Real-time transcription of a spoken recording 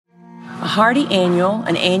Hardy annual.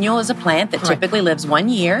 An annual is a plant that typically lives 1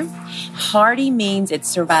 year. Hardy means it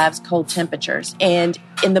survives cold temperatures. And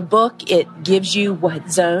in the book, it gives you what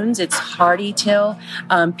zones it's hardy till.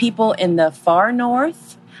 People in the far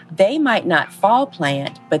north, they might not fall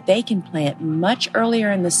plant, but they can plant much earlier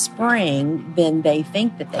in the spring than they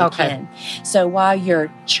think that they can. So while you're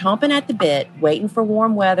chomping at the bit, waiting for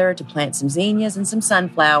warm weather to plant some zinnias and some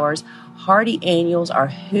sunflowers, hardy annuals are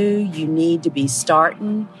who you need to be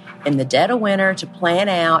starting in the dead of winter to plan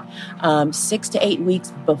out 6 to 8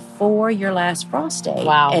 weeks before your last frost day.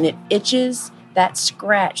 Wow. And it itches that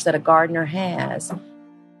scratch that a gardener has.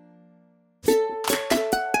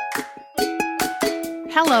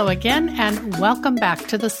 Hello again, and welcome back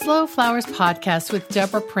to the Slow Flowers Podcast with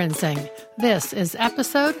Deborah Prinzing. This is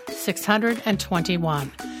episode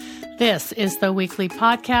 621. This is the weekly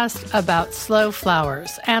podcast about slow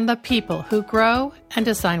flowers and the people who grow and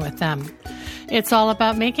design with them. It's all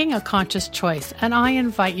about making a conscious choice, and I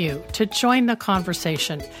invite you to join the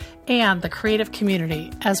conversation and the creative community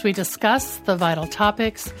as we discuss the vital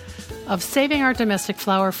topics of saving our domestic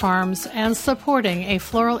flower farms and supporting a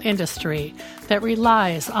floral industry that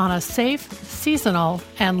relies on a safe, seasonal,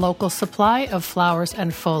 and local supply of flowers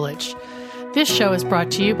and foliage. This show is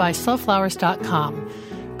brought to you by slowflowers.com,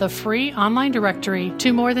 the free online directory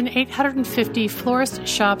to more than 850 florist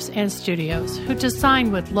shops and studios who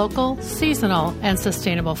design with local, seasonal, and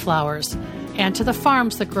sustainable flowers, and to the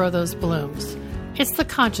farms that grow those blooms. It's the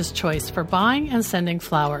conscious choice for buying and sending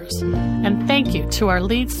flowers. And thank you to our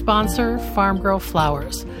lead sponsor, Farm Girl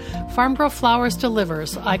Flowers. Farm Girl Flowers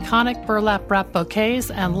delivers iconic burlap wrap bouquets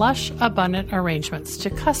and lush, abundant arrangements to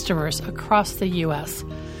customers across the U.S.,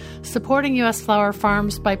 supporting U.S. flower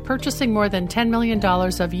farms by purchasing more than $10 million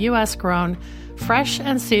of U.S.-grown, fresh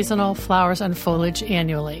and seasonal flowers and foliage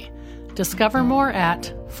annually. Discover more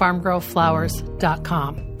at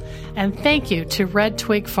farmgirlflowers.com. And thank you to Red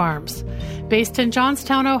Twig Farms. Based in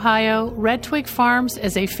Johnstown, Ohio, Red Twig Farms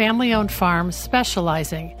is a family-owned farm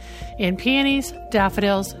specializing in peonies,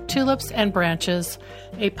 daffodils, tulips, and branches,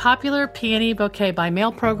 a popular peony bouquet by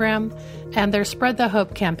mail program, and their Spread the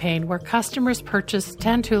Hope campaign, where customers purchase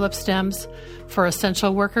 10 tulip stems for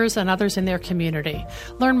essential workers and others in their community.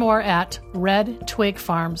 Learn more at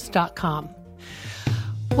redtwigfarms.com.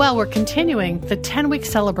 Well, we're continuing the 10-week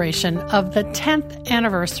celebration of the 10th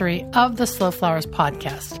anniversary of the Slow Flowers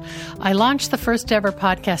podcast. I launched the first ever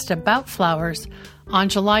podcast about flowers on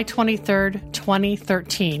July 23rd,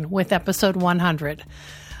 2013, with episode 100.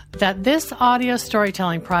 That this audio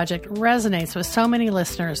storytelling project resonates with so many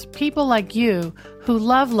listeners, people like you who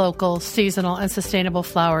love local, seasonal, and sustainable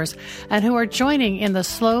flowers, and who are joining in the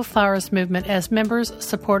Slow Flowers movement as members,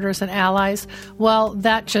 supporters, and allies. Well,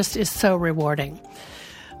 that just is so rewarding.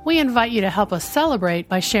 We invite you to help us celebrate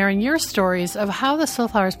by sharing your stories of how the Slow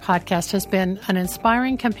Flowers podcast has been an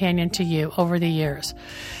inspiring companion to you over the years.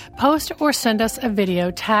 Post or send us a video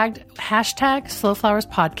tagged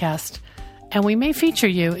 #SlowFlowersPodcast, and we may feature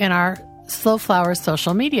you in our Slow Flowers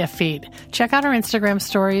social media feed. Check out our Instagram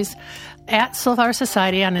stories at Slow Flower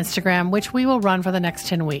Society on Instagram, which we will run for the next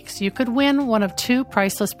 10 weeks. You could win one of 2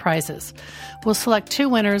 priceless prizes. We'll select 2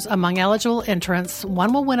 winners among eligible entrants.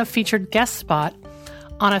 One will win a featured guest spot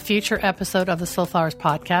on a future episode of the Slow Flowers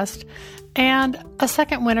podcast, and a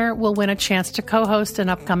second winner will win a chance to co-host an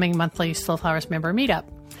upcoming monthly Slow Flowers member meetup.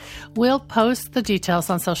 We'll post the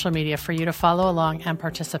details on social media for you to follow along and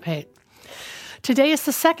participate. Today is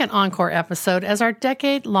the second encore episode as our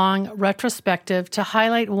decade-long retrospective to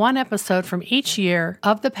highlight one episode from each year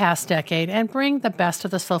of the past decade and bring the best of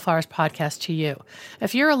the Slow Flowers podcast to you.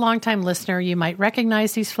 If you're a longtime listener, you might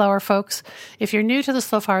recognize these flower folks. If you're new to the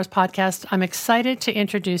Slow Flowers podcast, I'm excited to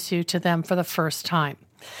introduce you to them for the first time.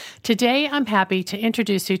 Today, I'm happy to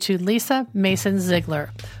introduce you to Lisa Mason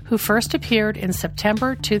Ziegler, who first appeared in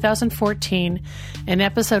September 2014 in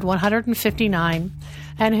episode 159,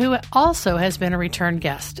 and who also has been a return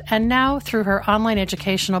guest. And now, through her online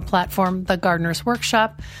educational platform, The Gardener's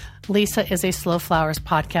Workshop, Lisa is a Slow Flowers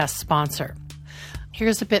podcast sponsor.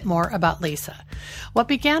 Here's a bit more about Lisa. What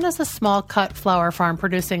began as a small cut flower farm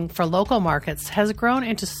producing for local markets has grown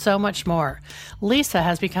into so much more. Lisa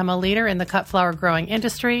has become a leader in the cut flower growing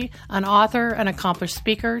industry, an author, an accomplished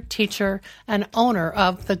speaker, teacher, and owner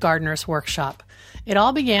of The Gardener's Workshop. It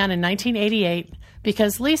all began in 1988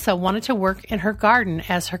 because Lisa wanted to work in her garden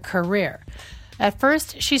as her career. At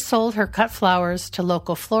first, she sold her cut flowers to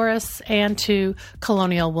local florists and to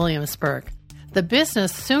Colonial Williamsburg. The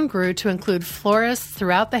business soon grew to include florists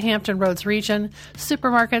throughout the Hampton Roads region,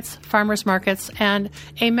 supermarkets, farmers markets, and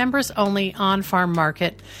a members-only on-farm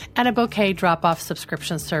market, and a bouquet drop-off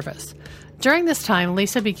subscription service. During this time,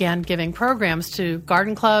 Lisa began giving programs to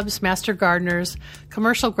garden clubs, master gardeners,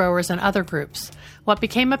 commercial growers, and other groups. What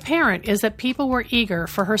became apparent is that people were eager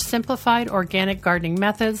for her simplified organic gardening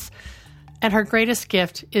methods, and her greatest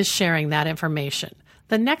gift is sharing that information.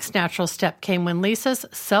 The next natural step came when Lisa's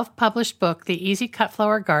self-published book, The Easy Cut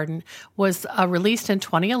Flower Garden, was released in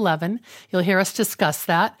 2011. You'll hear us discuss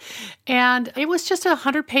that. And it was just a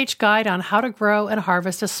 100-page guide on how to grow and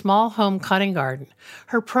harvest a small home cutting garden.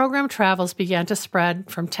 Her program travels began to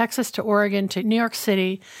spread from Texas to Oregon to New York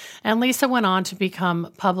City, and Lisa went on to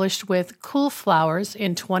become published with Cool Flowers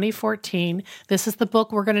in 2014. This is the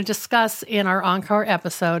book we're going to discuss in our Encore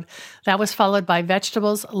episode. That was followed by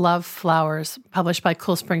Vegetables Love Flowers, published by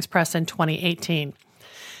Cool Springs Press in 2018.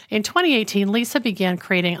 In 2018, Lisa began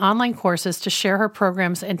creating online courses to share her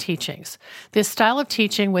programs and teachings. This style of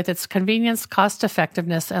teaching, with its convenience,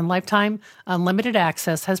 cost-effectiveness, and lifetime unlimited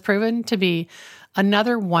access, has proven to be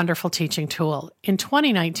another wonderful teaching tool. In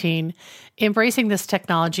 2019, embracing this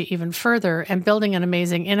technology even further and building an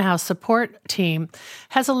amazing in-house support team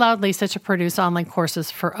has allowed Lisa to produce online courses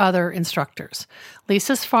for other instructors.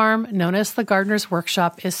 Lisa's farm, known as the Gardener's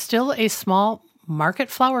Workshop, is still a small market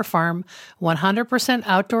flower farm, 100%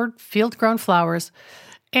 outdoor field-grown flowers,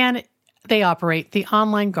 and they operate the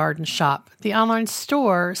online garden shop. The online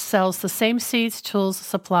store sells the same seeds, tools,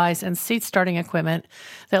 supplies, and seed starting equipment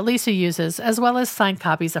that Lisa uses, as well as signed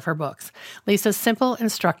copies of her books. Lisa's simple,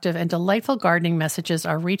 instructive, and delightful gardening messages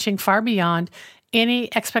are reaching far beyond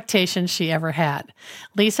any expectations she ever had.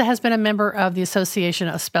 Lisa has been a member of the Association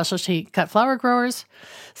of Specialty Cut Flower Growers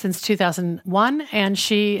since 2001, and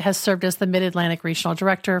she has served as the Mid-Atlantic Regional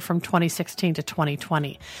Director from 2016 to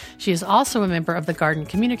 2020. She is also a member of the Garden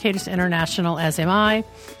Communicators International, as am I,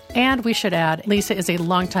 and we should add, Lisa is a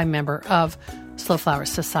longtime member of Slow Flower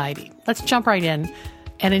Society. Let's jump right in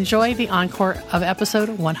and enjoy the encore of episode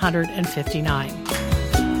 159.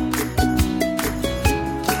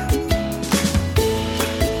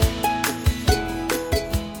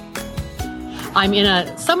 I'm in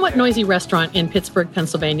a somewhat noisy restaurant in Pittsburgh,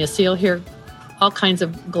 Pennsylvania, so you'll hear all kinds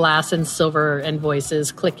of glass and silver and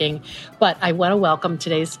voices clicking. But I want to welcome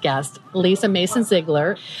today's guest, Lisa Mason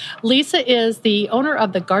Ziegler. Lisa is the owner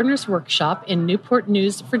of the Gardener's Workshop in Newport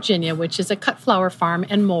News, Virginia, which is a cut flower farm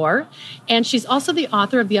and more. And she's also the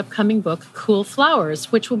author of the upcoming book, Cool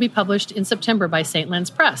Flowers, which will be published in September by St. Len's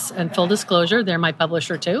Press. And full disclosure, they're my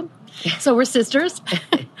publisher too. So we're sisters.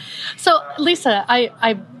 So, Lisa,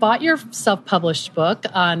 I bought your self-published book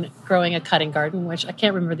on growing a cutting garden, which I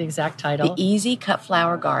can't remember the exact title. The Easy Cut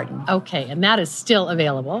Flower Garden. Okay, and that is still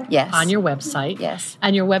available on your website. Yes.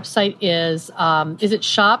 And your website is it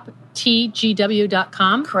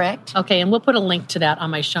shoptgw.com? Correct. Okay, and we'll put a link to that on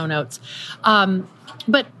my show notes.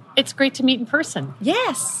 But it's great to meet in person.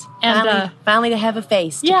 Yes. And finally to have a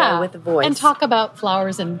face to go with the voice. And talk about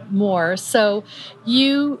flowers and more. So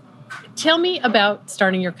you tell me about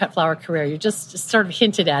starting your cut flower career. You just sort of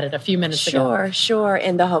hinted at it a few minutes ago. Sure.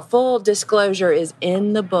 And the full disclosure is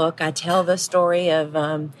in the book. I tell the story of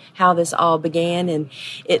how this all began. And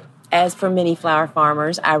as for many flower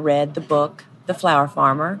farmers, I read the book, The Flower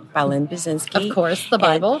Farmer by Lynn Basinski. Of course, the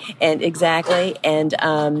Bible. And exactly. And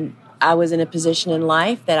I was in a position in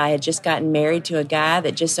life that I had just gotten married to a guy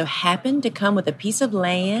that just so happened to come with a piece of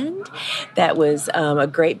land that was a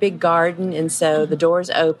great big garden. And so the doors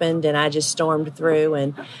opened and I just stormed through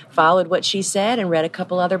and followed what she said and read a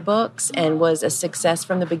couple other books and was a success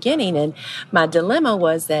from the beginning. And my dilemma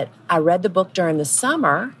was that I read the book during the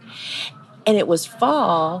summer, and it was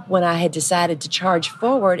fall when I had decided to charge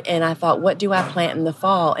forward. And I thought, what do I plant in the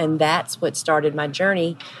fall? And that's what started my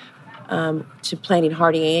journey to planting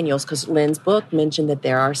hardy annuals, because Lynn's book mentioned that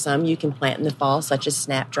there are some you can plant in the fall, such as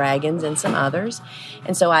snapdragons and some others.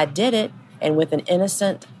 And so I did it, and with an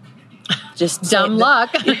innocent, just dumb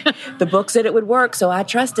luck, the book said it would work, so I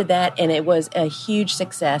trusted that, and it was a huge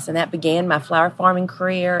success. And that began my flower farming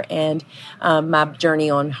career and my journey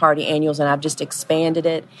on hardy annuals, and I've just expanded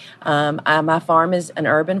it. My farm is an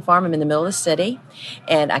urban farm. I'm in the middle of the city,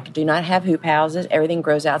 and I do not have hoop houses. Everything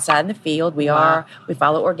grows outside in the field. We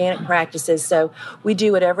follow organic practices, so we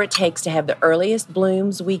do whatever it takes to have the earliest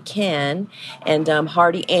blooms we can, and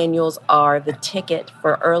hardy annuals are the ticket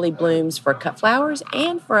for early blooms for cut flowers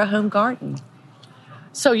and for a home garden.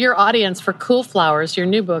 So your audience for Cool Flowers, your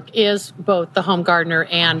new book, is both the home gardener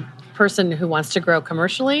and person who wants to grow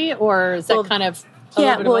commercially, or is that kind of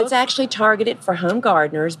it's actually targeted for home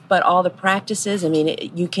gardeners, but all the practices,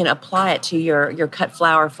 you can apply it to your cut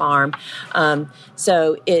flower farm.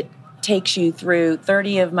 So it takes you through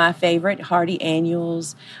 30 of my favorite hardy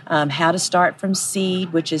annuals, how to start from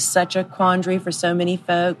seed, which is such a quandary for so many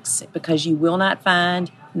folks because you will not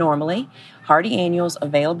find normally. Hardy annuals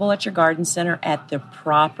available at your garden center at the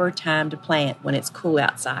proper time to plant when it's cool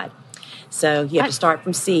outside. So you have to start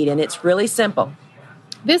from seed, and it's really simple.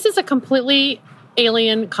 This is a completely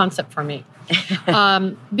alien concept for me.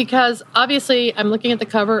 Because obviously I'm looking at the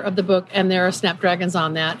cover of the book and there are snapdragons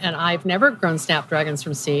on that, and I've never grown snapdragons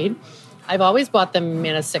from seed. I've always bought them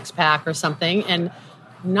in a 6-pack or something, and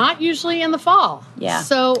not usually in the fall. Yeah.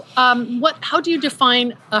 So how do you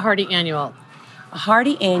define a hardy annual? A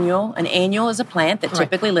hardy annual. An annual is a plant that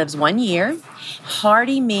typically lives 1 year.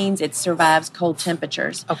 Hardy means it survives cold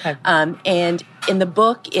temperatures. Okay. And in the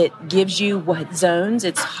book, it gives you what zones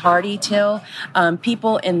it's hardy till.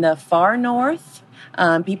 People in the far north,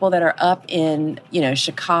 people that are up in,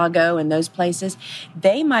 Chicago and those places,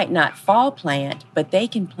 they might not fall plant, but they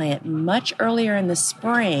can plant much earlier in the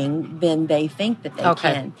spring than they think that they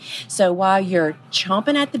can. So while you're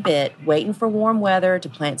chomping at the bit, waiting for warm weather to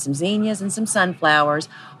plant some zinnias and some sunflowers,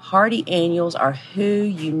 hardy annuals are who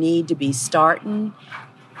you need to be starting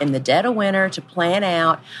in the dead of winter to plan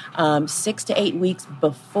out 6 to 8 weeks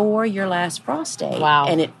before your last frost day. Wow.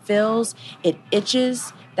 And it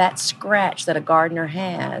itches that scratch that a gardener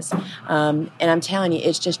has. And I'm telling you,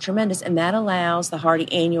 it's just tremendous. And that allows the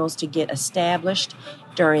hardy annuals to get established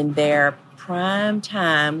during their prime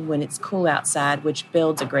time when it's cool outside, which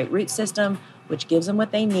builds a great root system, which gives them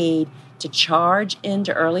what they need to charge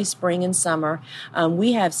into early spring and summer.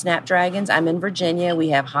 We have snapdragons. I'm in Virginia. We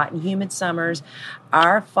have hot and humid summers.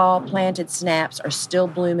 Our fall planted snaps are still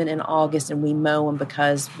blooming in August, and we mow them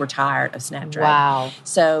because we're tired of snapdragon. Wow.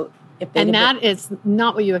 So and that is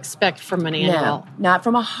not what you expect from an annual. No, not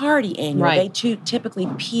from a hardy annual. Right. They typically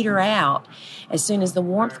peter out as soon as the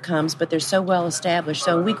warmth comes, but they're so well established.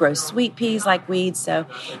 So we grow sweet peas like weeds.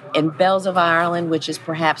 And bells of Ireland, which is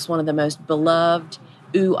perhaps one of the most beloved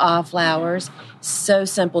ooh-ah flowers, so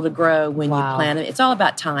simple to grow when you plant them. It's all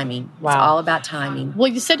about timing. Wow. It's all about timing.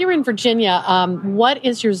 Well, you said you're in Virginia. What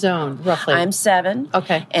is your zone, roughly? I'm 7.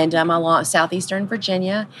 Okay. And I'm along southeastern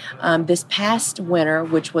Virginia. This past winter,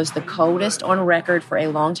 which was the coldest on record for a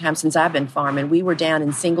long time since I've been farming, we were down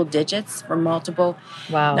in single digits for multiple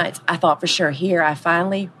nights. I thought for sure, here, I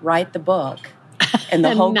finally write the book, and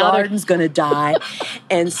the whole garden's going to die.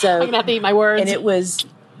 And so I'm going to have to eat my words. And it was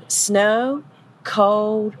snow,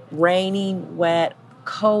 cold, raining, wet,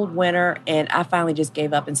 cold winter, and I finally just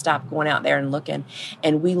gave up and stopped going out there and looking.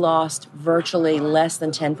 And we lost virtually less than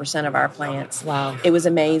 10% of our plants. Wow. It was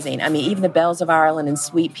amazing. I mean, even the bells of Ireland and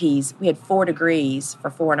sweet peas, we had 4 degrees for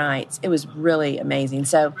 4 nights. It was really amazing.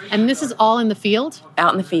 And this is all in the field?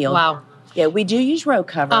 Out in the field. Wow. Yeah, we do use row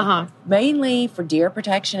cover, mainly for deer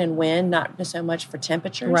protection and wind, not so much for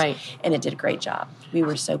temperatures. Right. And it did a great job. We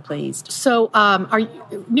were so pleased. So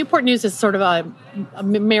Newport News is sort of a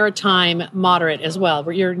maritime moderate as well,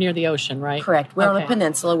 where you're near the ocean, right? Correct. We're on a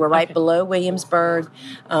peninsula. We're right below Williamsburg,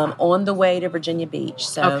 on the way to Virginia Beach.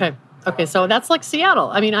 So. Okay, so that's like Seattle.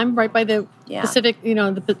 I mean, I'm right by the Pacific,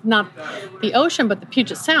 not the ocean, but the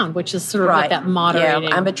Puget Sound, which is sort of like that moderating.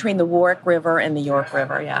 Yeah, I'm between the Warwick River and the York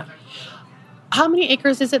River, How many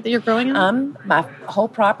acres is it that you're growing on? My whole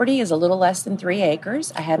property is a little less than 3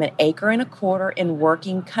 acres. I have 1.25 acres in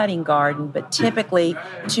working cutting garden, but typically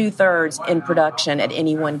 2/3 in production at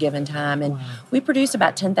any one given time. And we produce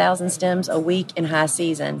about 10,000 stems a week in high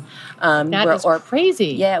season. That is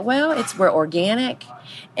crazy. Yeah, well, we're organic,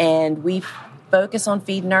 and we focus on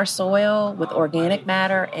feeding our soil with organic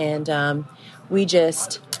matter, and we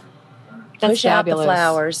just push out the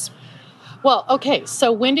flowers. Well, okay,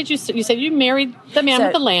 so when did you said you married the man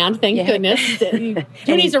with the land, thank goodness. Who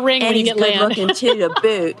needs a ring when you get land? And he's good looking too, to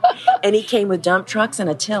boot. And he came with dump trucks and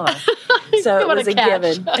a tiller. So it was a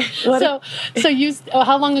given.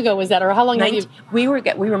 How long ago was that, or how long have you? We were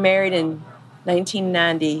married in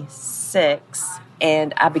 1996,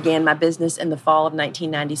 and I began my business in the fall of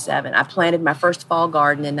 1997. I planted my first fall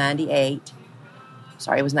garden in 98.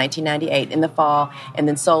 Sorry, it was 1998 in the fall, and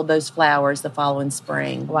then sold those flowers the following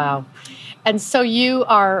spring. Wow. And so you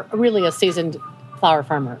are really a seasoned flower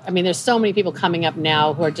farmer. I mean, there's so many people coming up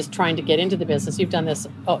now who are just trying to get into the business. You've done this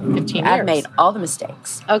 15 years. I've made all the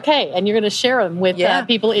mistakes. Okay, and you're going to share them with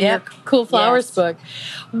people in your Cool Flowers book.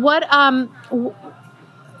 What,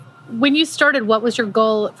 when you started, what was your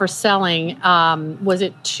goal for selling? Was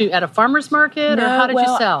it at a farmer's market, or how did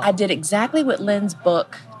you sell? I did exactly what Lynn's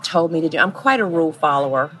book told me to do. I'm quite a rule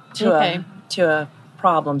follower to a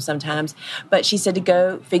problem sometimes, but she said to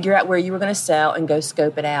go figure out where you were going to sell and go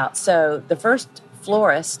scope it out. So the first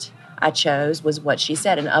florist I chose was what she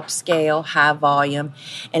said, an upscale, high volume,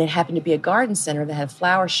 and it happened to be a garden center that had a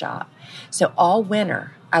flower shop. So all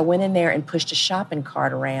winter I went in there and pushed a shopping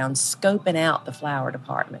cart around, scoping out the flower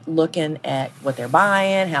department, looking at what they're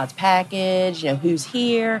buying, how it's packaged, who's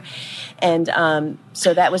here. And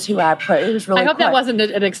so that was who I approached. It was really I hope that wasn't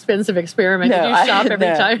an expensive experiment. No, Did you shop every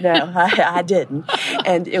time? No, I didn't.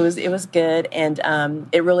 And it was good. And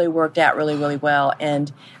it really worked out really, really well.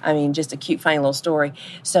 And, I mean, just a cute, funny little story.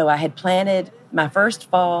 So I had planted my first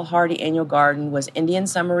fall hardy annual garden was Indian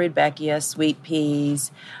summer rudbeckia, sweet peas,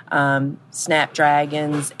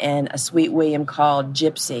 snapdragons, and a sweet William called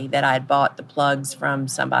Gypsy that I had bought the plugs from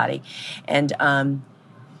somebody. And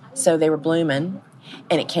so they were blooming.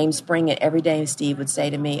 And it came spring, and every day Steve would say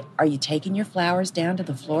to me, "Are you taking your flowers down to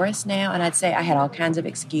the florist now?" And I'd say I had all kinds of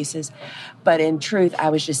excuses. But in truth, I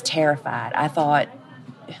was just terrified. I thought,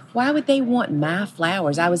 why would they want my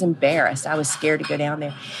flowers? I was embarrassed. I was scared to go down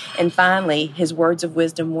there. And finally, his words of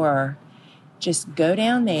wisdom were, just go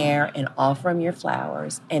down there and offer them your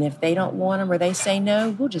flowers. And if they don't want them or they say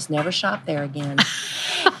no, we'll just never shop there again.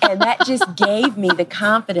 And that just gave me the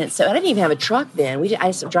confidence. So I didn't even have a truck then. I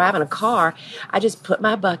used to drive in a car. I just put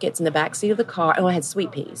my buckets in the back seat of the car. And I had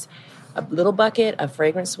sweet peas. A little bucket of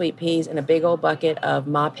fragrant sweet peas and a big old bucket of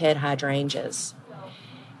mop head hydrangeas.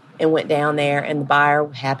 And went down there, and the buyer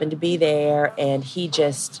happened to be there, and he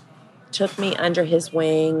just took me under his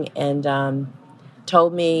wing and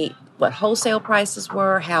told me what wholesale prices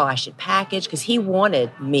were, how I should package, because he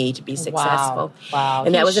wanted me to be successful. Wow.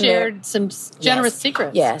 And that was shared some generous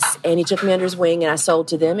secrets. Yes, and he took me under his wing, and I sold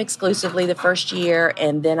to them exclusively the first year,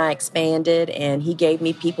 and then I expanded, and he gave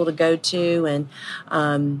me people to go to,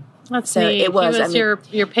 and that's neat. It was. He was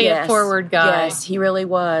your pay it forward guy. Yes, he really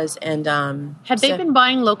was. And had they been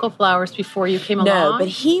buying local flowers before you came along? No, but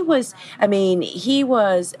he was. I mean, he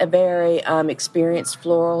was a very experienced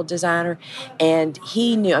floral designer, and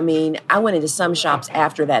he knew. I mean, I went into some shops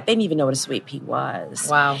after that. They didn't even know what a sweet pea was.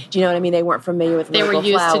 Wow. Do you know what I mean? They weren't familiar with local flowers.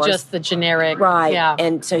 They were used to just the generic, right? Yeah.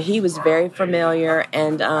 And so he was very familiar,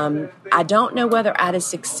 and I don't know whether I'd have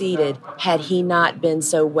succeeded had he not been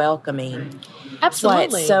so welcoming. Absolutely.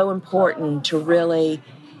 That's why it's so important to really,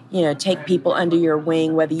 take people under your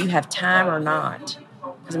wing, whether you have time or not.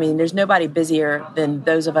 Because, I mean, there's nobody busier than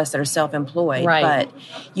those of us that are self-employed. Right. But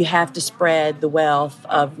you have to spread the wealth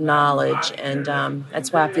of knowledge, and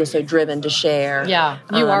that's why I feel so driven to share. Yeah,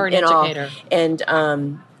 you are an educator. And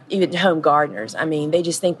even home gardeners. I mean, they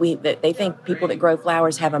just think they think people that grow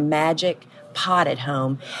flowers have a magic pot at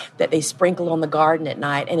home that they sprinkle on the garden at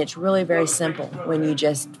night, and it's really very simple when you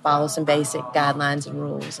just follow some basic guidelines and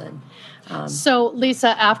rules. And so, Lisa,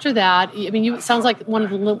 after that, I mean, it sounds like one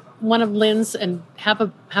of Lynn's, and have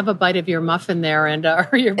a bite of your muffin there, and or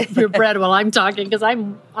your bread while I'm talking, because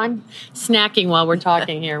I'm snacking while we're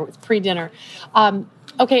talking here. It's pre-dinner.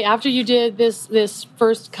 Okay, after you did this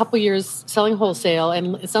first couple years selling wholesale,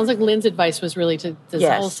 and it sounds like Lynn's advice was really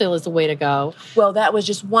wholesale is the way to go. Well, that was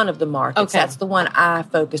just one of the markets. Okay. That's the one I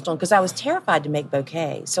focused on because I was terrified to make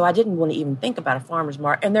bouquets, so I didn't want to even think about a farmer's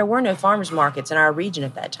market. And there were no farmer's markets in our region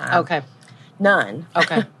at that time. Okay. None.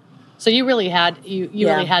 Okay. So you really had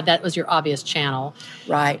really had that was your obvious channel,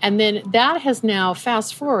 right? And then that has now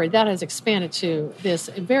fast forward that has expanded to this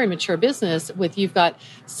very mature business with you've got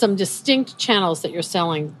some distinct channels that you're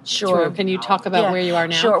selling. Sure. Through. Can you talk about where you are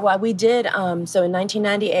now? Sure. Well, we did. So in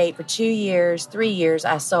 1998, for 3 years,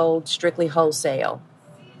 I sold strictly wholesale.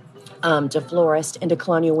 To florists, and to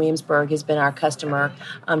Colonial Williamsburg has been our customer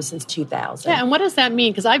since 2000. Yeah, and what does that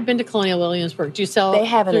mean? Because I've been to Colonial Williamsburg. Do you sell? They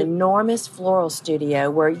have an enormous floral studio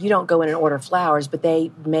where you don't go in and order flowers, but they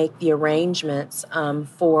make the arrangements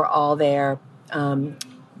for all their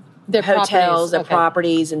hotels, their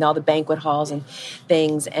properties, and all the banquet halls and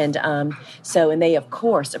things. And and they, of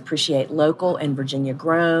course, appreciate local and Virginia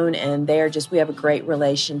grown, and we have a great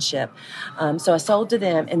relationship. So I sold to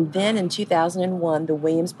them. And then in 2001, the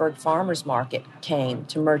Williamsburg Farmers Market came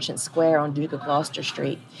to Merchant Square on Duke of Gloucester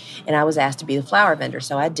Street. And I was asked to be the flower vendor,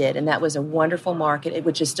 so I did. And that was a wonderful market,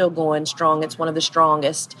 which is still going strong. It's one of the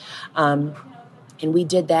strongest. And we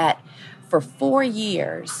did that for 4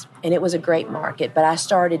 years, and it was a great market. But I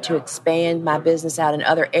started to expand my business out in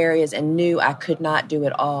other areas and knew I could not do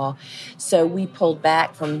it all. So we pulled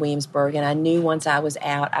back from Williamsburg, and I knew once I was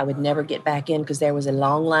out, I would never get back in because there was a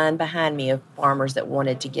long line behind me of farmers that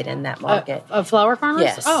wanted to get in that market. Of flower farmers?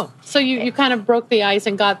 Yes. Oh, so you kind of broke the ice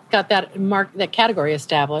and got that category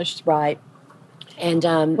established. Right. And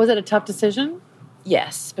was it a tough decision?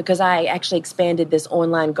 Yes, because I actually expanded this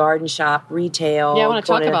online garden shop retail. Yeah, I want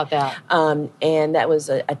to talk about that. And that was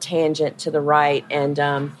a tangent to the right. And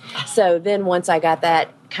so then once I got that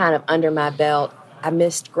kind of under my belt, I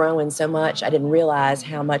missed growing so much. I didn't realize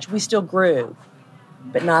how much we still grew,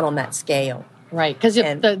 but not on that scale. Right, because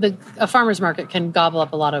a farmer's market can gobble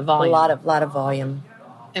up a lot of volume. A lot of volume.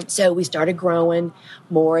 So we started growing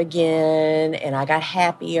more again, and I got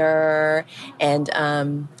happier.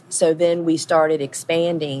 And so then we started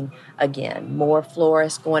expanding again. More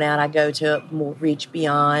florists going out. I go to reach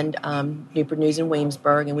beyond Newport News and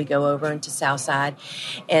Williamsburg, and we go over into Southside.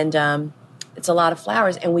 And it's a lot of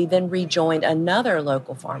flowers. And we then rejoined another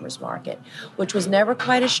local farmers market, which was never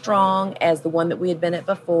quite as strong as the one that we had been at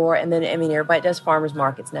before. And then, everybody does farmers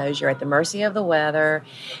markets knows you're at the mercy of the weather.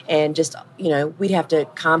 And just, we'd have to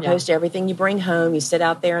compost everything you bring home. You sit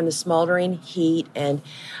out there in the smoldering heat. And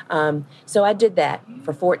so I did that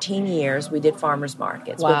for 14 years. We did farmers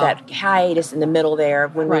markets with that hiatus in the middle there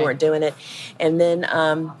when we weren't doing it. And then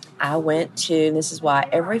I went to, and this is why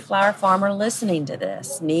every flower farmer listening to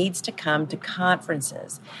this needs to come to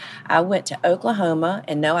conferences. I went to Oklahoma,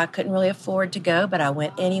 and no, I couldn't really afford to go, but I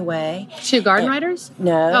went anyway. To Garden Writers?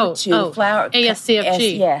 No, to flower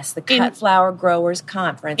ASCFG. Yes, the Cut Flower Growers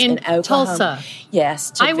Conference in Oklahoma. Tulsa.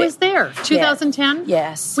 Yes, I was there. 2010.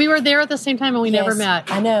 Yes, we were there at the same time, and we never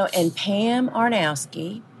met. I know. And Pam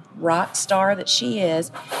Arnowski, rock star that she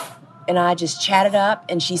is, and I just chatted up,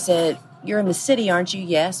 and she said, "You're in the city, aren't you?"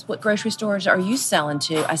 "Yes." "What grocery stores are you selling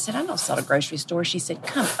to?" I said, "I don't sell to grocery stores." She said,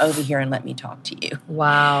 "Come over here and let me talk to you."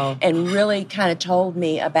 Wow. And really kind of told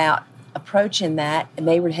me about approaching that. And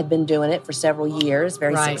they had been doing it for several years,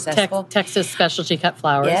 very successful. Texas specialty cut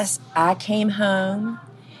flowers. Yes. I came home,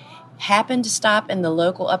 happened to stop in the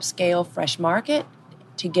local upscale fresh market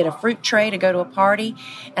to get a fruit tray to go to a party.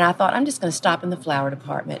 And I thought, I'm just going to stop in the flower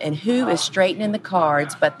department. And who is straightening the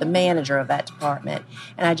cards but the manager of that department?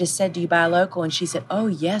 And I just said, "Do you buy local?" And she said, "Oh,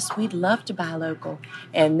 yes, we'd love to buy local."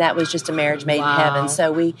 And that was just a marriage made in heaven.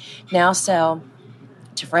 So we now sell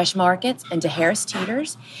to fresh markets and to Harris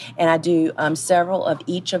Teeters. And I do several of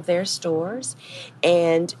each of their stores.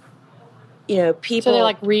 And people... So they're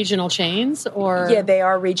like regional chains, or... Yeah, they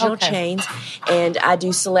are regional chains. And I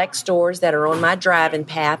do select stores that are on my driving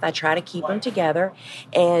path. I try to keep them together.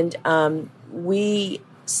 And we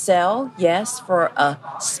sell, yes, for a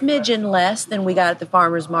smidgen less than we got at the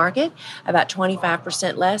farmer's market, about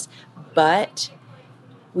 25% less. But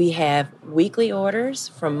we have weekly orders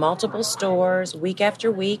from multiple stores, week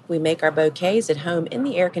after week. We make our bouquets at home in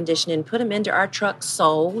the air conditioning, put them into our trucks,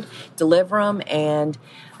 sold, deliver them, and...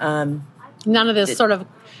 none of this sort of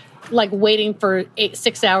like waiting for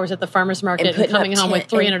 6 hours at the farmer's market and coming home with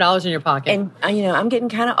 $300 in your pocket. And, I'm getting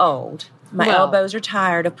kind of old. My elbows are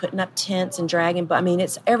tired of putting up tents and dragging. But,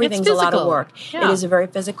 everything's a lot of work. Yeah. It is a very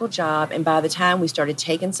physical job. And by the time we started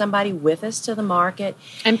taking somebody with us to the market.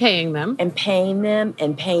 And paying them. And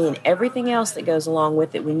paying everything else that goes along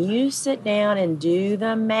with it. When you sit down and do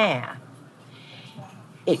the math,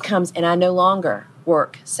 it comes, and I no longer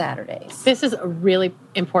work Saturdays. This is really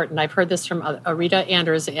important. I've heard this from Rita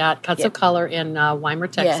Anders at Cuts of Color in Weimar,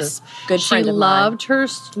 Texas. Yes, good friend of mine. She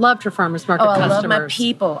loved her farmers market customers. I love my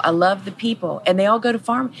people. I love the people. And they all go to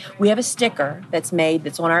farm. We have a sticker that's made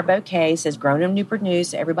that's on our bouquet. It says Grown in Newport News,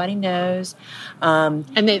 so everybody knows. And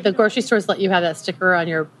the grocery stores let you have that sticker on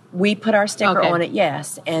your... We put our sticker on it,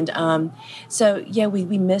 yes. And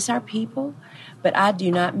we miss our people, but I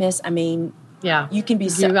do not miss... Yeah, you can be.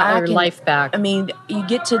 You got your life back. You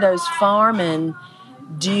get to those farming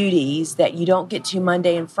duties that you don't get to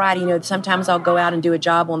Monday and Friday. Sometimes I'll go out and do a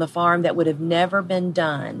job on the farm that would have never been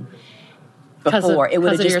done before. It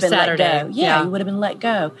would have just been Saturday. Let go. Yeah, you would have been let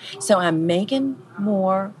go. So I'm making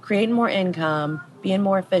more, creating more income, being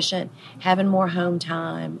more efficient, having more home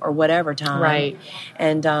time or whatever time. Right.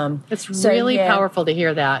 And it's really powerful to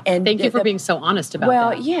hear that. And thank you for being so honest about that.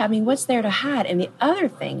 Well, yeah, what's there to hide? And the other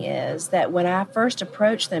thing is that when I first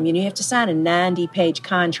approached them, you have to sign a 90-page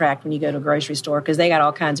contract when you go to a grocery store because they got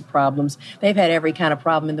all kinds of problems. They've had every kind of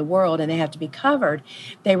problem in the world, and they have to be covered.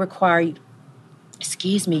 They require you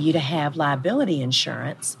to have liability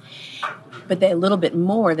insurance, but they're a little bit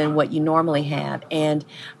more than what you normally have. And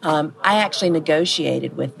I actually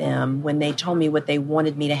negotiated with them when they told me what they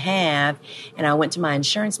wanted me to have. And I went to my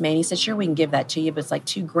insurance man. He said, "Sure, we can give that to you, but it's like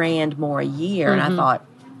 $2,000 more a year." Mm-hmm. And I thought,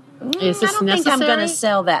 is this I don't necessary? think I'm going to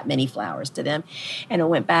sell that many flowers to them. And I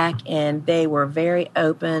went back, and they were very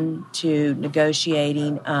open to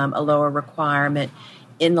negotiating a lower requirement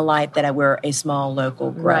in the light that we're a small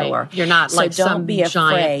local grower. Right. You're not like some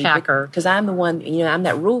giant packer. Because I'm the one, I'm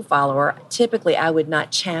that rule follower. Typically, I would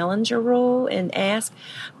not challenge a rule and ask,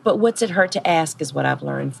 but what's it hurt to ask is what I've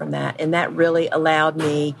learned from that. And that really allowed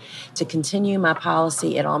me to continue my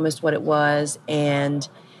policy at almost what it was and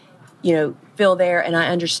fill there, and I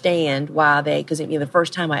understand why because the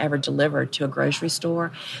first time I ever delivered to a grocery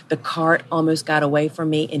store, the cart almost got away from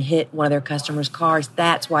me and hit one of their customers' cars.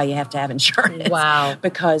 That's why you have to have insurance. Wow.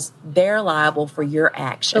 Because they're liable for your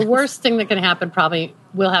actions. The worst thing that can happen probably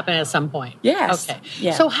will happen at some point. Yes. Okay.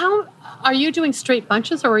 Yeah. So how are you doing straight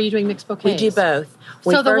bunches, or are you doing mixed bouquets? We do both.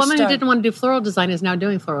 So the woman who didn't want to do floral design is now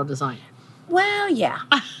doing floral design. Well, yeah.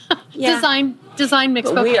 Design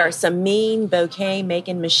mixed bouquets. We are some mean bouquet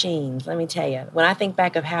making machines, let me tell you. When I think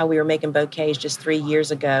back of how we were making bouquets just 3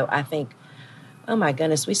 years ago, I think, oh my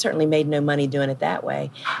goodness, we certainly made no money doing it that way.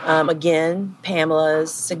 Again,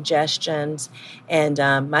 Pamela's suggestions, and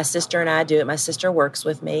my sister and I do it. My sister works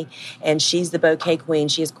with me, and she's the bouquet queen.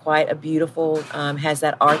 She is quite a beautiful, has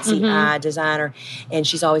that artsy eye designer, and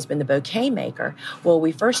she's always been the bouquet maker. Well,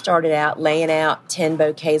 we first started out laying out 10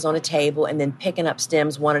 bouquets on a table and then picking up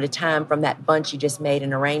stems one at a time from that bunch you just made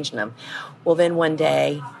and arranging them. Well, then one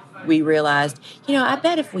day we realized, I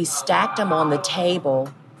bet if we stacked them on the table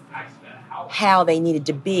how they needed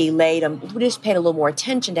to be, laid them, we just paid a little more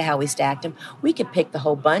attention to how we stacked them, we could pick the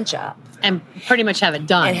whole bunch up. And pretty much have it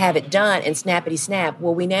done. And snappity snap.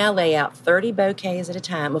 Well, we now lay out 30 bouquets at a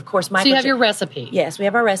time. Of course, So you have your recipe. Yes, we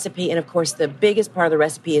have our recipe. And of course, the biggest part of the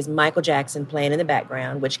recipe is Michael Jackson playing in the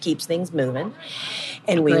background, which keeps things moving.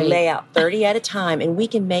 And we lay out 30 at a time. And we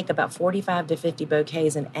can make about 45 to 50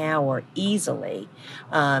 bouquets an hour easily.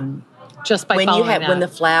 Just by following that. When the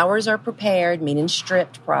flowers are prepared, meaning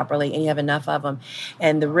stripped properly, and you have enough of them.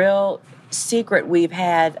 And the real secret we've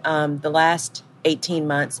had the last 18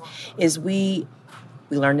 months is we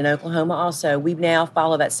learned in Oklahoma also. We now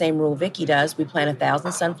follow that same rule Vicki does. We plant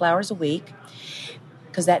 1,000 sunflowers a week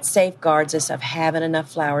because that safeguards us of having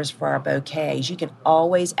enough flowers for our bouquets. You can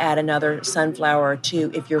always add another sunflower or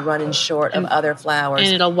two if you're running short of other flowers.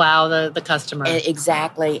 And it'll wow the customer.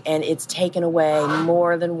 Exactly. And it's taken away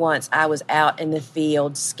more than once. I was out in the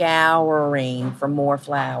field scouring for more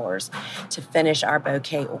flowers to finish our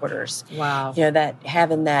bouquet orders. Wow. That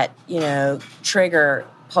having that, trigger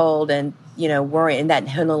pulled and, worry, and that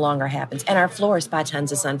no longer happens. And our florists buy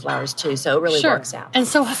tons of sunflowers too, so it really works out. And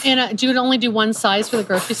so, do you only do one size for the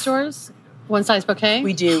grocery stores? One size bouquet?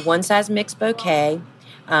 We do one size mixed bouquet.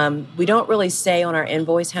 We don't really say on our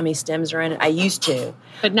invoice how many stems are in it. I used to.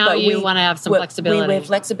 But now you want to have some flexibility. We have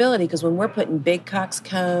flexibility because when we're putting big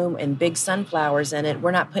coxcomb and big sunflowers in it,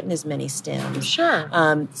 we're not putting as many stems. Sure.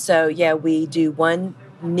 So, we do one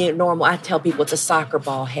normal. I tell people it's a soccer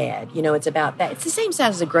ball head. It's about that. It's the same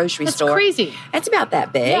size as a grocery store. That's crazy. That's about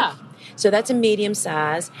that big. Yeah. So that's a medium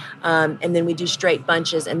size. And then we do straight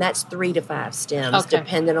bunches, and that's 3 to 5 stems,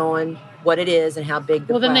 depending on what it is and how big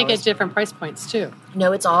the Well, then flowers. they get different price points, too.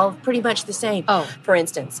 No, it's all pretty much the same. Oh. For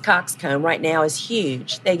instance, coxcomb right now is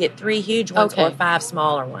huge. They get 3 huge ones or 5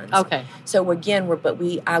 smaller ones. Okay. So again,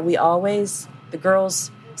 we always, the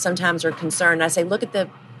girls sometimes are concerned. I say, look at the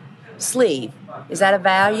sleeve. Is that a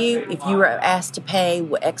value? If you were asked to pay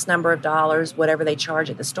X number of dollars, whatever they charge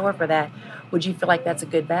at the store for that, would you feel like that's a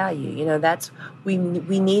good value? We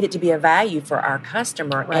need it to be a value for our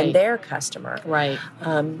customer and their customer. Right.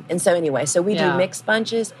 And so anyway, we do mixed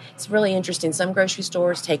bunches. It's really interesting. Some grocery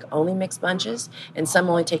stores take only mixed bunches, and some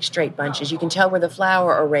only take straight bunches. You can tell where the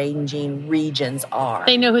flower arranging regions are.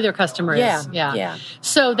 They know who their customer is. Yeah.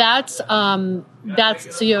 So that's so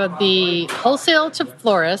you have the wholesale to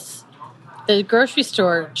florists. The grocery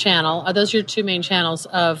store channel, are those your 2 main channels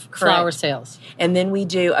of flower sales? And then we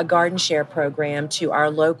do a garden share program to our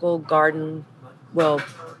local garden,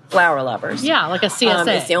 flower lovers. Yeah, like a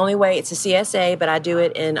CSA. It's the only way. It's a CSA, but I do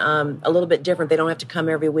it in a little bit different. They don't have to come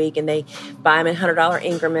every week, and they buy them in $100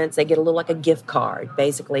 increments. They get a little like a gift card,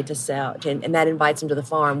 basically, to sell, and that invites them to the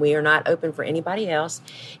farm. We are not open for anybody else.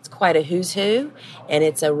 It's quite a who's who, and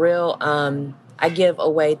it's a real, I give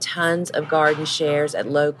away tons of garden shares at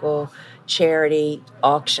local charity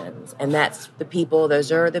auctions, and those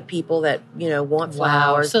are the people that want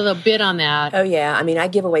flowers. So they'll bid on that. Oh yeah, I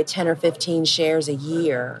give away 10 or 15 shares a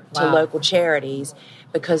year to local charities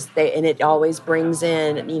because it always brings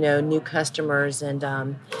in new customers. And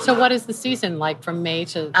so what is the season like from May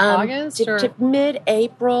to August to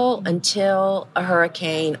mid-April until a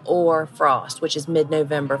hurricane or frost, which is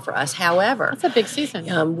mid-November for us. However, that's a big season.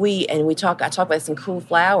 I talk about some cool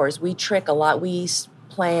flowers. We trick a lot. We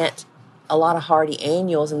plant a lot of hardy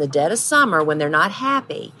annuals in the dead of summer when they're not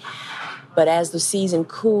happy. But as the season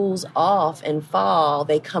cools off in fall,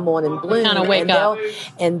 they come on and bloom. Kind of wake up.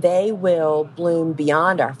 And they will bloom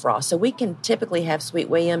beyond our frost. So we can typically have Sweet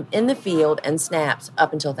William in the field and snaps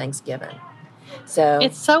up until Thanksgiving. So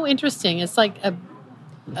it's so interesting. It's like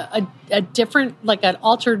a different, like an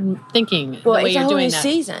altered thinking. Well, the way it's you're a whole doing new that.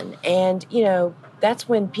 season. And, that's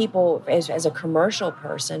when people, as a commercial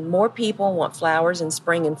person, more people want flowers in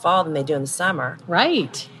spring and fall than they do in the summer.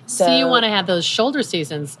 Right. So you want to have those shoulder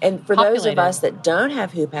seasons. And for populated. those of us that don't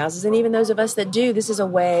have hoop houses, and even those of us that do, this is a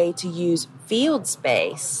way to use field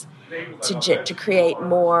space to create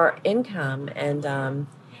more income and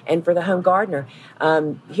for the home gardener.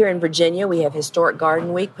 Here in Virginia, we have Historic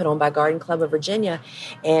Garden Week put on by Garden Club of Virginia,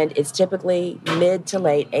 and it's typically mid to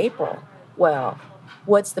late April. Well,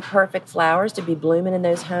 what's the perfect flowers to be blooming in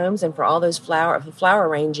those homes? And for all those flower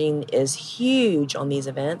arranging is huge on these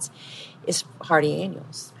events, is hardy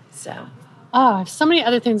annuals. So. Oh, I have so many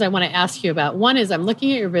other things I want to ask you about. One is I'm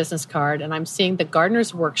looking at your business card, and I'm seeing the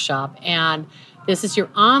Gardener's Workshop, and this is your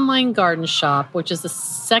online garden shop, which is the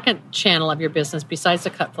second channel of your business besides the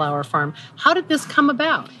Cut Flower Farm. How did this come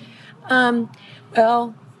about?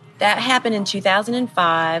 Well, that happened in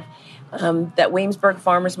 2005. That Williamsburg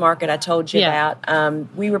Farmers Market I told you about,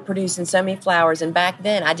 we were producing so many flowers, and back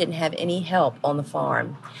then I didn't have any help on the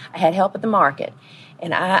farm. I had help at the market,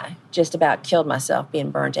 and I just about killed myself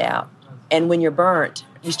being burnt out. And when you're burnt,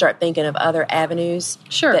 you start thinking of other avenues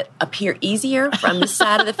that appear easier from the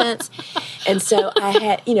side of the fence. And so I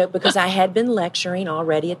had, because I had been lecturing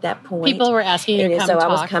already at that point. People were asking you to come so talk. I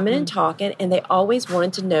was coming and talking, and they always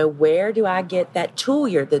wanted to know, where do I get that tool,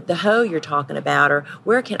 the hoe you're talking about, or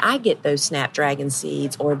where can I get those snapdragon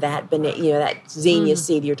seeds, or that that zinnia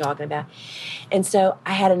seed you're talking about. And so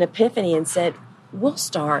I had an epiphany and said, we'll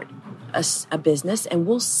start a business and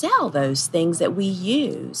we'll sell those things that we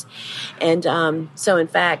use. And so in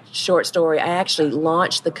fact, short story, I actually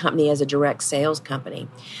launched the company as a direct sales company,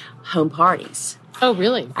 Home Parties. Oh,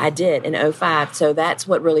 really? I did in 2005. So that's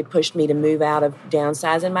what really pushed me to move out of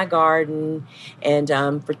downsizing my garden. And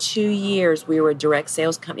for 2 years, we were a direct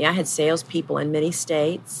sales company. I had salespeople in many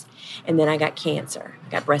states. And then I got cancer. I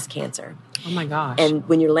got breast cancer. Oh, my gosh. And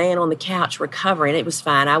when you're laying on the couch recovering, it was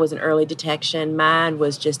fine. I was in early detection. Mine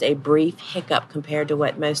was just a brief hiccup compared to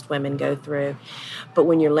what most women go through. But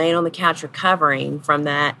when you're laying on the couch recovering from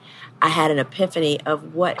that, I had an epiphany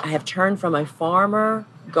of what I have turned from a farmer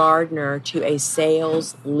gardener to a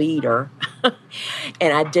sales leader.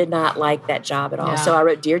 And I did not like that job at all. Yeah. So I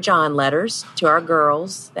wrote Dear John letters to our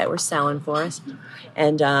girls that were selling for us,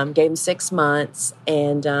 and gave them 6 months.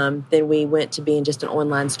 And then we went to being just an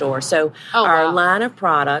online store. So our line of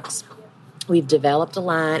products, we've developed a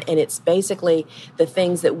line, and it's basically the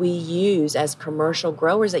things that we use as commercial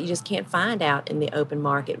growers that you just can't find out in the open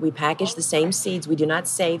market. We package the same seeds. We do not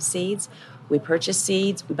save seeds. We purchase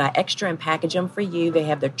seeds, we buy extra and package them for you. They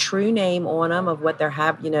have their true name on them of what their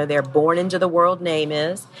born into the world name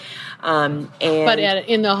is. But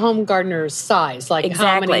in the home gardener's size, like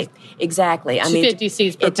exactly. I mean, 50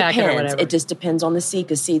 seeds per packet or whatever. It just depends on the seed,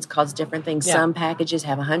 because seeds cause different things. Yeah. Some packages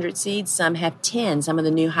have 100 seeds, some have 10. Some of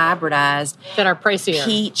the new hybridized that are pricier,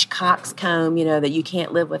 peach, coxcomb, that you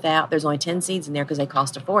can't live without. There's only 10 seeds in there because they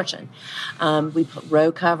cost a fortune. We put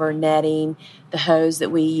row cover, netting, the hose that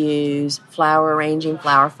we use, flower arranging,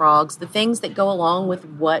 flower frogs, the things that go along with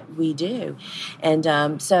what we do.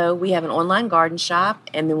 And so we have an online garden shop,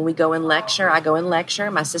 and then when we go and lecture, I go and lecture.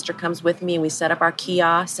 My sister comes with me, and we set up our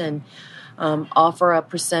kiosks and offer a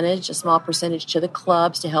small percentage to the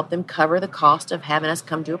clubs to help them cover the cost of having us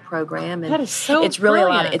come to a program. And that is so it's really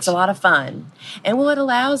brilliant. It's a lot of fun. And it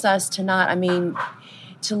allows us to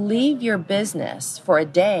to leave your business for a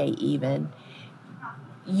day even.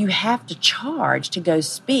 You have to charge to go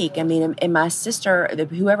speak. And my sister,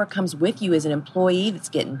 whoever comes with you is an employee that's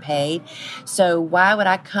getting paid. So why would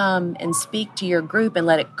I come and speak to your group and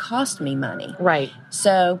let it cost me money? Right.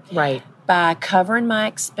 So by covering my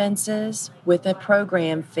expenses with a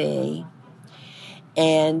program fee,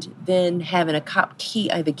 and then having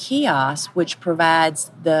the kiosk, which provides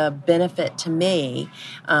the benefit to me,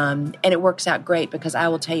 and it works out great, because I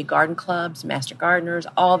will tell you, garden clubs, master gardeners,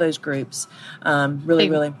 all those groups,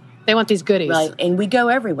 really they want these goodies. Right, and we go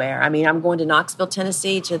everywhere. I'm going to Knoxville,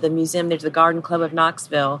 Tennessee, to the museum. There's the Garden Club of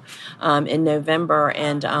Knoxville in November,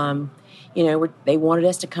 and they wanted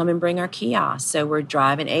us to come and bring our kiosk, so we're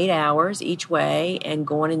driving 8 hours each way and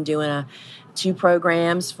going and doing 2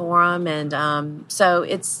 programs for them. And so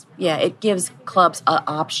it gives clubs an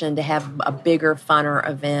option to have a bigger, funner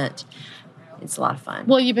event. It's a lot of fun.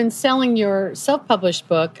 Well, you've been selling your self-published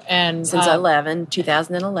book since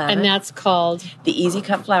 2011. And that's called? The Easy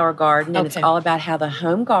Cut Flower Garden. And it's all about how the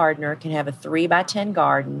home gardener can have a 3x10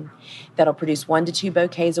 garden that'll produce 1 to 2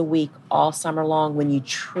 bouquets a week all summer long when you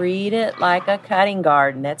treat it like a cutting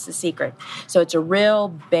garden. That's the secret. So it's a real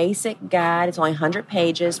basic guide. It's only 100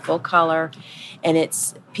 pages, full color. And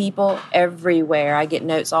it's people everywhere. I get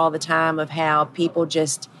notes all the time of how people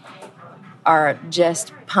just are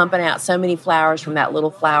just pumping out so many flowers from that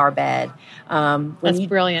little flower bed. That's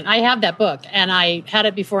brilliant. I have that book, and I had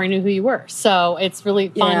it before I knew who you were. So it's really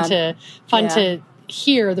fun to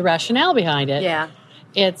hear the rationale behind it. Yeah.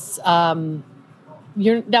 It's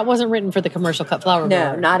that wasn't written for the commercial cut flower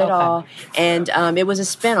grower. No, not at all. And it was a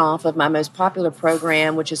spinoff of my most popular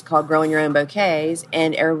program, which is called Growing Your Own Bouquets.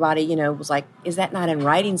 And everybody, was like, is that not in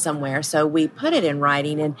writing somewhere? So we put it in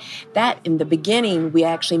writing. And that, in the beginning, we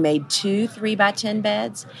actually made 2 3x10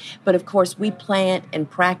 beds. But of course, we plant and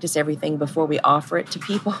practice everything before we offer it to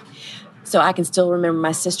people. So I can still remember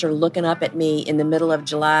my sister looking up at me in the middle of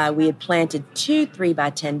July. We had planted 2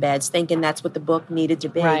 3x10 beds, thinking that's what the book needed to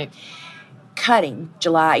be. Right. Cutting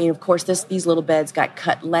July, of course, these little beds got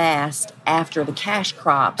cut last after the cash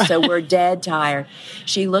crop, so we're dead tired.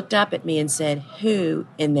 She looked up at me and said, "Who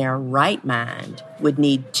in their right mind would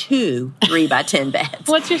need 2 3x10 beds?"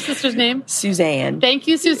 What's your sister's name? Suzanne. Thank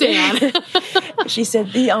you, Suzanne. She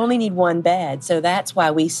said, "They only need 1 bed." So that's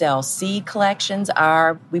why we sell seed collections.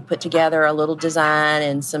 We put together a little design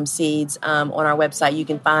and some seeds on our website. You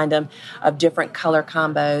can find them of different color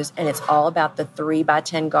combos, and it's all about the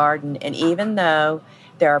 3x10 garden. And even though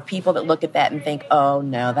there are people that look at that and think, oh,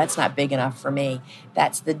 no, that's not big enough for me,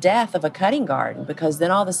 that's the death of a cutting garden, because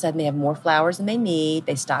then all of a sudden they have more flowers than they need.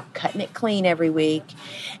 They stop cutting it clean every week,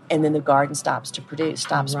 and then the garden stops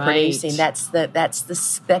producing. That's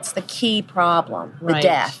the key problem, the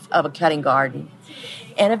death of a cutting garden.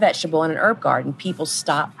 And a vegetable and an herb garden, people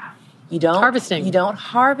stop. Harvesting. You don't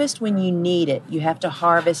harvest when you need it. You have to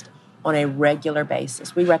harvest on a regular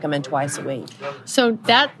basis. We recommend twice a week. So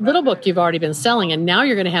that little book you've already been selling, and now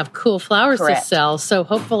you're going to have cool flowers to sell. So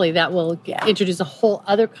hopefully that will introduce a whole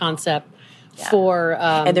other concept for...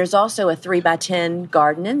 and there's also a 3x10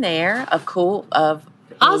 garden in there of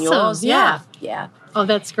annuals. Yeah. Yeah. Oh,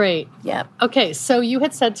 that's great. Yeah. Okay, so you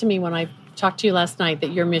had said to me when I talked to you last night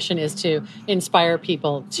that your mission is to inspire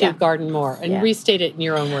people to garden more, and restate it in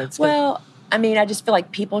your own words. Well, I just feel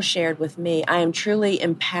like people shared with me. I am truly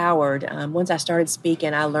empowered. Once I started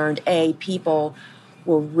speaking, I learned, people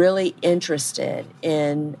were really interested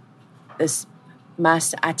in this.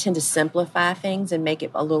 I tend to simplify things and make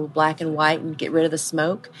it a little black and white and get rid of the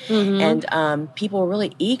smoke. Mm-hmm. And people were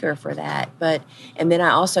really eager for that. And then I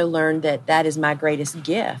also learned that is my greatest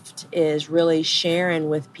gift, is really sharing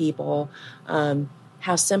with people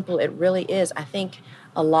how simple it really is. I think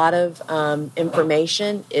a lot of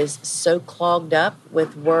information is so clogged up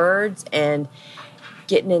with words and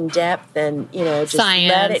getting in depth and, just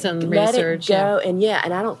science let research. It go. Yeah.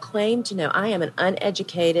 And I don't claim to know. I am an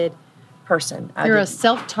uneducated person. You're a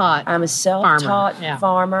self-taught I'm a self-taught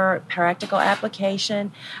farmer, practical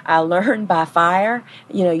application. I learned by fire.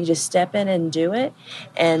 You just step in and do it.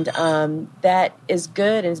 And that is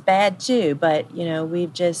good and it's bad too. But,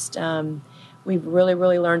 we've really,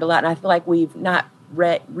 really learned a lot. And I feel like we've not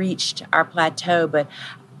reached our plateau, but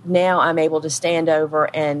now I'm able to stand over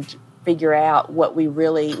and figure out what we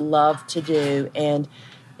really love to do. And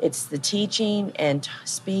it's the teaching and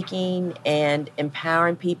speaking and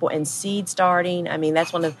empowering people and seed starting.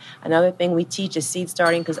 That's another thing we teach is seed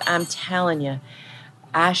starting, because I'm telling you,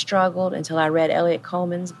 I struggled until I read Elliot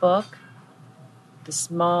Coleman's book.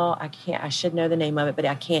 I should know the name of it, but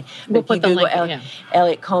I can't. We'll put the link.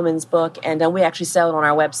 Elliot Coleman's book, and we actually sell it on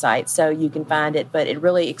our website, so you can find it. But it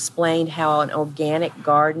really explained how an organic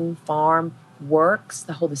garden farm works,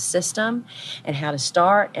 the system, and how to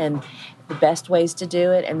start, and the best ways to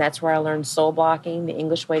do it. And that's where I learned soil blocking, the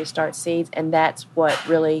English way to start seeds, and that's what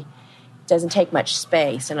really doesn't take much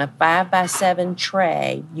space. In a 5x7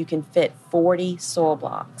 tray, you can fit 40 soil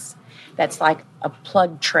blocks. That's like a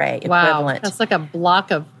plug tray equivalent. Wow, that's like a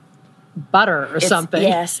block of butter or something.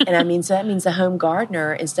 Yes, and so that means the home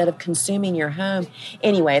gardener, instead of consuming your home.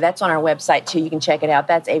 Anyway, that's on our website too. You can check it out.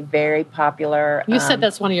 That's a very popular... You said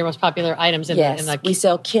that's one of your most popular items in the we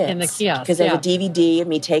sell kits. In the kiosk. Because there's a DVD of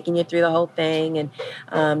me taking you through the whole thing.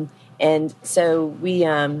 And so we...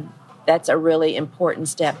 that's a really important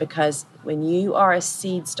step, because when you are a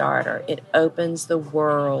seed starter, it opens the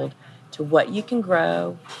world to what you can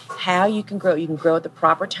grow, how you can grow. You can grow at the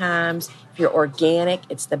proper times. If you're organic,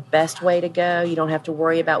 it's the best way to go. You don't have to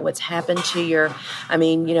worry about what's happened to your plant before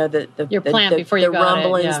you got it. The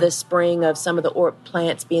rumblings this spring of some of the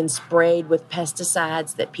plants being sprayed with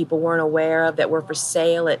pesticides that people weren't aware of, that were for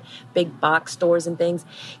sale at big box stores and things.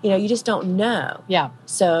 You just don't know. Yeah.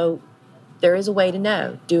 So there is a way to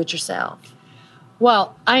know. Do it yourself.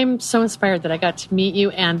 Well, I'm so inspired that I got to meet you,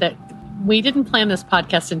 and that we didn't plan this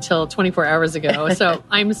podcast until 24 hours ago. So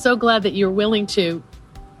I'm so glad that you're willing to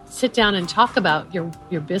sit down and talk about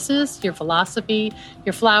your business, your philosophy,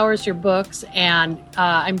 your flowers, your books. And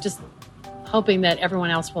I'm just hoping that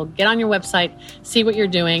everyone else will get on your website, see what you're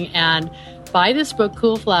doing, and buy this book,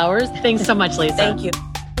 Cool Flowers. Thanks so much, Lisa. Thank you.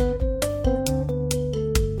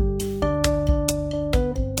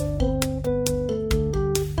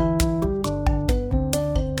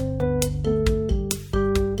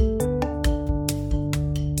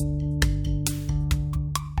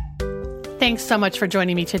 Thanks so much for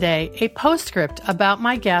joining me today. A postscript about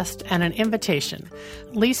my guest and an invitation.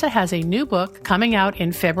 Lisa has a new book coming out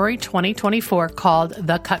in February 2024 called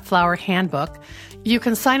The Cut Flower Handbook. You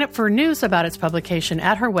can sign up for news about its publication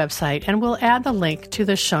at her website, and we'll add the link to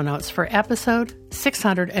the show notes for episode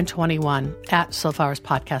 621 at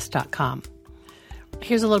slowflowerspodcast.com.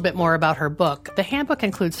 Here's a little bit more about her book. The handbook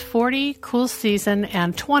includes 40 cool season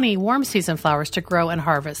and 20 warm season flowers to grow and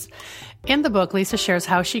harvest. In the book, Lisa shares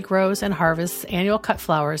how she grows and harvests annual cut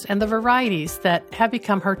flowers and the varieties that have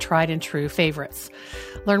become her tried and true favorites.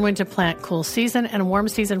 Learn when to plant cool season and warm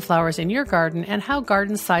season flowers in your garden and how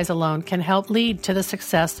garden size alone can help lead to the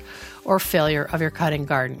success or failure of your cutting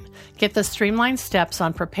garden. Get the streamlined steps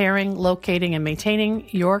on preparing, locating, and maintaining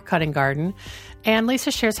your cutting garden. And Lisa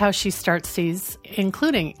shares how she starts seeds,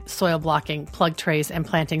 including soil blocking, plug trays, and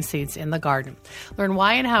planting seeds in the garden. Learn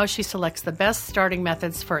why and how she selects the best starting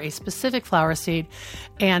methods for a specific flower seed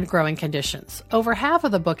and growing conditions. Over half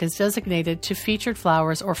of the book is designated to featured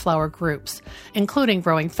flowers or flower groups, including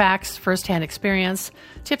growing facts, firsthand experience,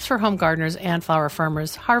 tips for home gardeners and flower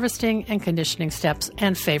farmers, harvesting and conditioning steps,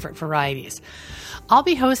 and favorite varieties. I'll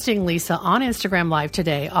be hosting Lisa on Instagram Live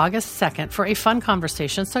today, August 2nd, for a fun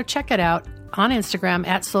conversation, so check it out on Instagram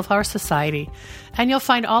at Slow Flower Society, and you'll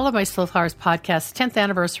find all of my Slow Flowers podcast 10th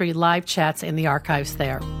anniversary live chats in the archives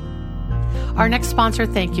there. Our next sponsor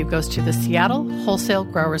thank you goes to the Seattle Wholesale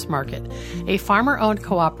Growers Market, a farmer-owned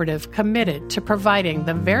cooperative committed to providing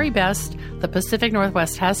the very best the Pacific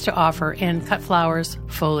Northwest has to offer in cut flowers,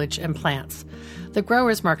 foliage, and plants. The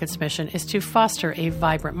Growers Market's mission is to foster a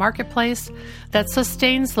vibrant marketplace that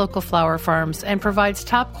sustains local flower farms and provides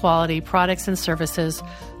top-quality products and services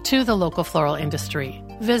to the local floral industry.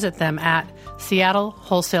 Visit them at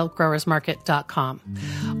seattlewholesalegrowersmarket.com.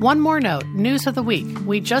 One more note, news of the week.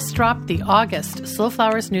 We just dropped the August Slow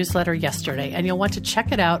Flowers newsletter yesterday, and you'll want to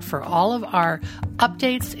check it out for all of our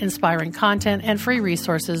updates, inspiring content, and free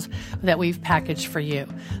resources that we've packaged for you.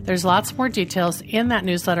 There's lots more details in that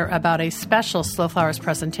newsletter about a special Slow Flowers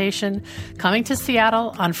presentation coming to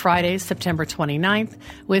Seattle on Friday, September 29th,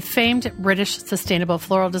 with famed British sustainable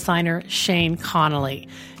floral designer Shane Connolly,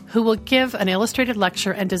 who will give an illustrated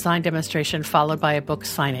lecture and design demonstration followed by a book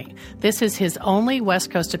signing. This is his only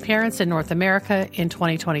West Coast appearance in North America in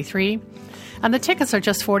 2023, and the tickets are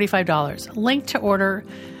just $45. Link to order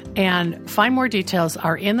and find more details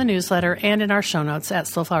are in the newsletter and in our show notes at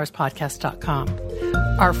slowflowerspodcast.com.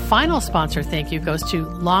 Our final sponsor thank you goes to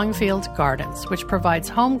Longfield Gardens, which provides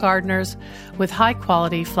home gardeners with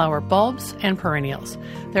high-quality flower bulbs and perennials.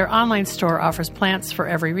 Their online store offers plants for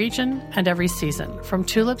every region and every season, from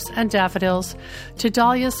tulips and daffodils to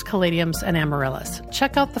dahlias, caladiums, and amaryllis.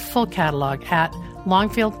 Check out the full catalog at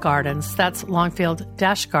Longfield Gardens. That's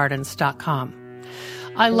longfield-gardens.com.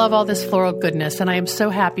 I love all this floral goodness, and I am so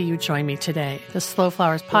happy you joined me today. The Slow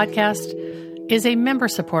Flowers podcast is a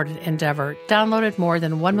member-supported endeavor, downloaded more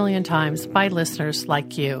than 1 million times by listeners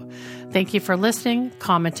like you. Thank you for listening,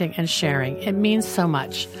 commenting, and sharing. It means so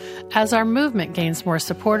much. As our movement gains more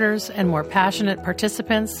supporters and more passionate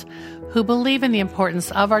participants who believe in the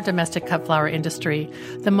importance of our domestic cut flower industry,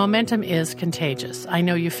 the momentum is contagious. I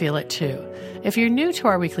know you feel it too. If you're new to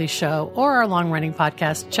our weekly show or our long-running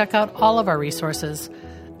podcast, check out all of our resources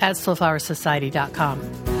at slowflowersociety.com.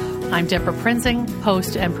 I'm Deborah Prinzing,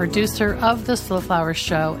 host and producer of The Slow Flowers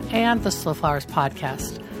Show and The Slow Flowers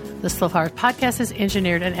Podcast. The Slow Flowers Podcast is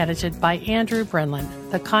engineered and edited by Andrew Brenlin.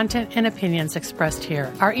 The content and opinions expressed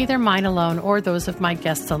here are either mine alone or those of my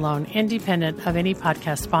guests alone, independent of any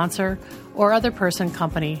podcast sponsor or other person,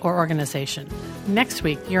 company, or organization. Next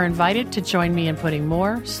week, you're invited to join me in putting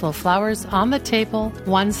more slow flowers on the table,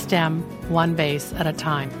 one stem, one vase at a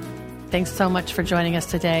time. Thanks so much for joining us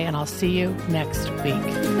today, and I'll see you next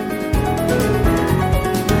week.